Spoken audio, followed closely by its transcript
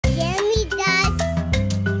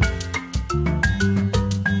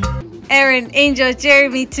Aaron, Angel,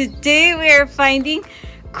 Jeremy. Today we are finding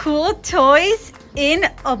cool toys in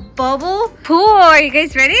a bubble pool. Are you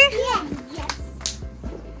guys ready? Yeah. Yes.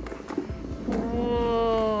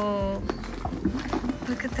 Whoa.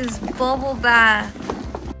 Look at this bubble bath.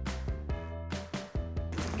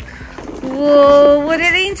 Whoa, what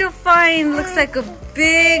did Angel find? Looks like a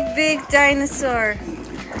big dinosaur.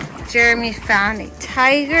 Jeremy found a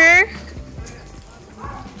tiger.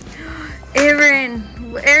 Aaron,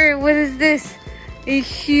 what is this? A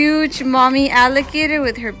huge mommy alligator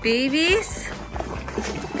with her babies.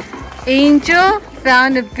 Angel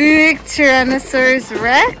found a big Tyrannosaurus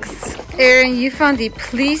Rex. Aaron, you found a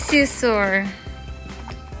plesiosaur.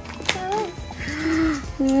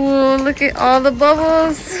 Whoa, look at all the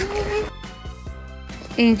bubbles.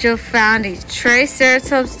 Angel found a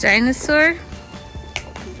Triceratops dinosaur.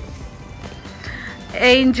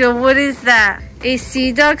 Angel, what is that? A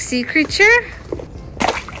sea dog sea creature?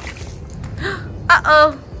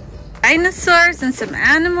 Uh-oh. Dinosaurs and some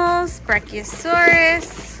animals.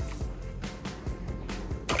 Brachiosaurus.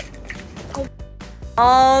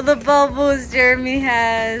 All the bubbles Jeremy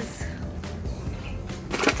has.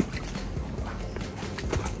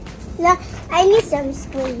 Look, I need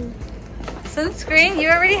sunscreen. Sunscreen? You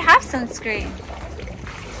already have sunscreen.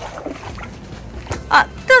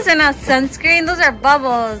 Those are not sunscreen. Those are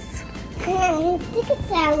bubbles. Take a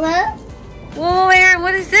shower. Whoa, Aaron,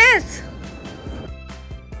 what is this?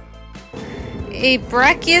 A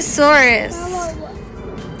Brachiosaurus.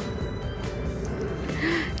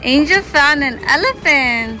 Angel found an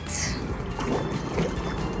elephant.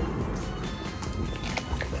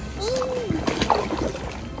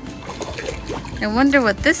 I wonder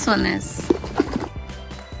what this one is.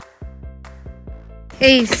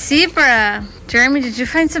 A zebra. Jeremy, did you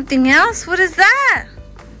find something else? What is that?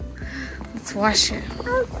 Let's wash it.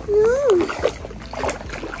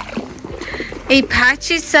 A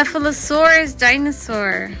Pachycephalosaurus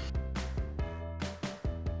dinosaur.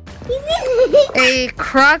 A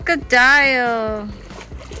crocodile.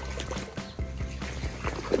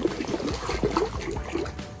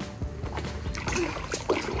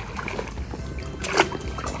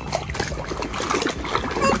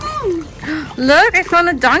 Look, I found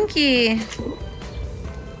a donkey.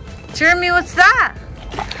 Jeremy, what's that?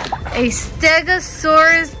 A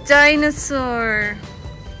Stegosaurus dinosaur.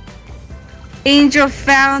 Angel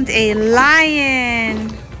found a lion.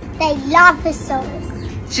 Dilophosaurus.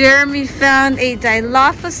 Jeremy found a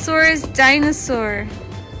Dilophosaurus dinosaur.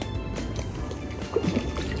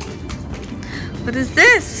 What is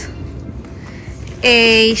this?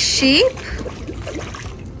 A sheep.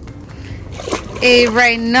 A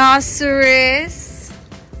rhinoceros.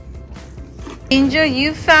 Angel,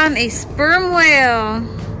 you found a sperm whale.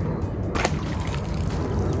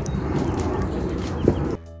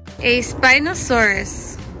 A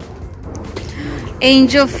Spinosaurus.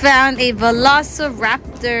 Angel found a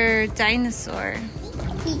Velociraptor dinosaur.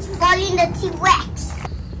 He's following the T-Rex.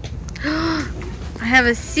 I have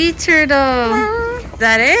a sea turtle. Is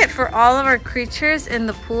that it for all of our creatures in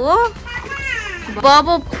the pool?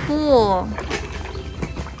 Bubble pool.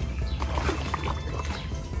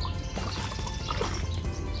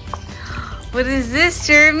 What is this,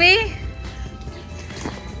 Jeremy?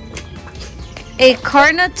 A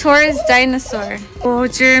Carnotaurus dinosaur. Oh,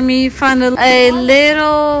 Jeremy, you found a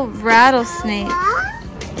little rattlesnake.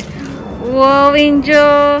 Whoa,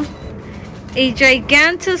 Angel. A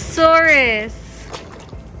Gigantosaurus.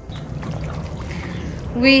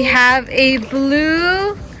 We have a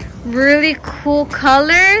blue, really cool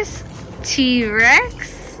colors,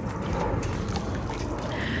 T-Rex.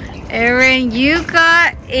 Aaron, you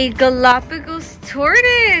got a Galapagos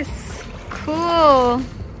tortoise. Cool.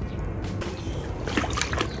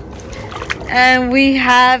 And we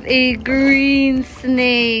have a green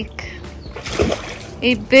snake.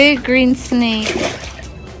 A big green snake.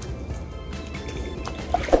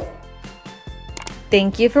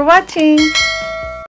 Thank you for watching.